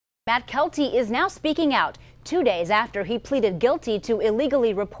Matt Kelty is now speaking out 2 days after he pleaded guilty to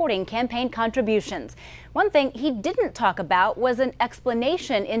illegally reporting campaign contributions. One thing he didn't talk about was an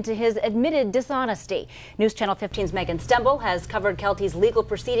explanation into his admitted dishonesty. News Channel 15's Megan Stemble has covered Kelty's legal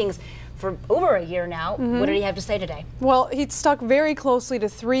proceedings for over a year now. What did he have to say today? Well, he stuck very closely to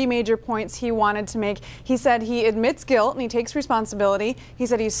three major points he wanted to make. He said he admits guilt and he takes responsibility. He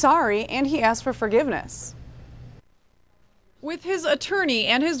said he's sorry and he asked for forgiveness. With his attorney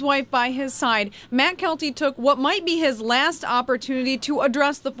and his wife by his side, Matt Kelty took what might be his last opportunity to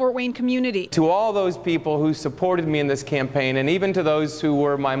address the Fort Wayne community. To all those people who supported me in this campaign, and even to those who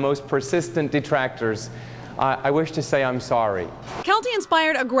were my most persistent detractors, I wish to say I'm sorry. Kelty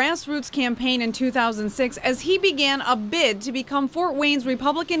inspired a grassroots campaign in 2006 as he began a bid to become Fort Wayne's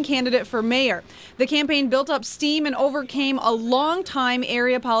Republican candidate for mayor. The campaign built up steam and overcame a longtime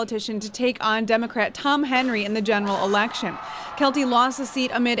area politician to take on Democrat Tom Henry in the general election. Kelty lost the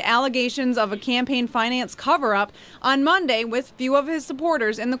seat amid allegations of a campaign finance cover-up. On Monday, with few of his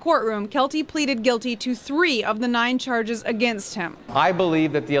supporters in the courtroom, Kelty pleaded guilty to 3 of the 9 charges against him. I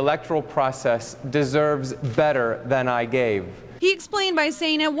believe that the electoral process deserves better than I gave. He explained by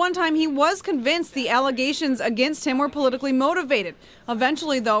saying at one time he was convinced the allegations against him were politically motivated.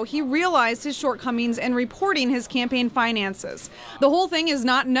 Eventually, though, he realized his shortcomings in reporting his campaign finances. The whole thing is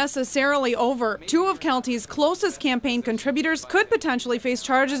not necessarily over. 2 of Kelty's closest campaign contributors could potentially face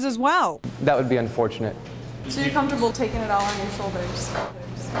charges as well. That would be unfortunate. So you're comfortable taking it all on your shoulders?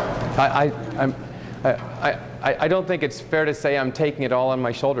 I don't think it's fair to say I'm taking it all on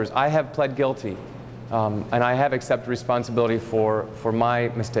my shoulders. I have pled guilty. And I have accepted responsibility for my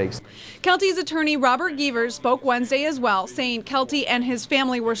mistakes. Kelty's attorney Robert Gievers spoke Wednesday as well, saying Kelty and his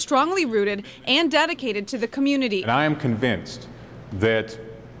family were strongly rooted and dedicated to the community. And I am convinced that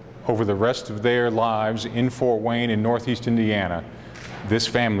over the rest of their lives in Fort Wayne and Northeast Indiana, this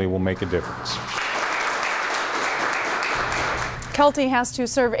family will make a difference. Kelty has to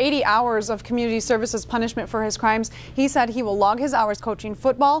serve 80 hours of community services punishment for his crimes. He said he will log his hours coaching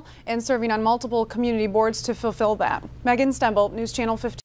football and serving on multiple community boards to fulfill that. Megan Stemble, News Channel 15.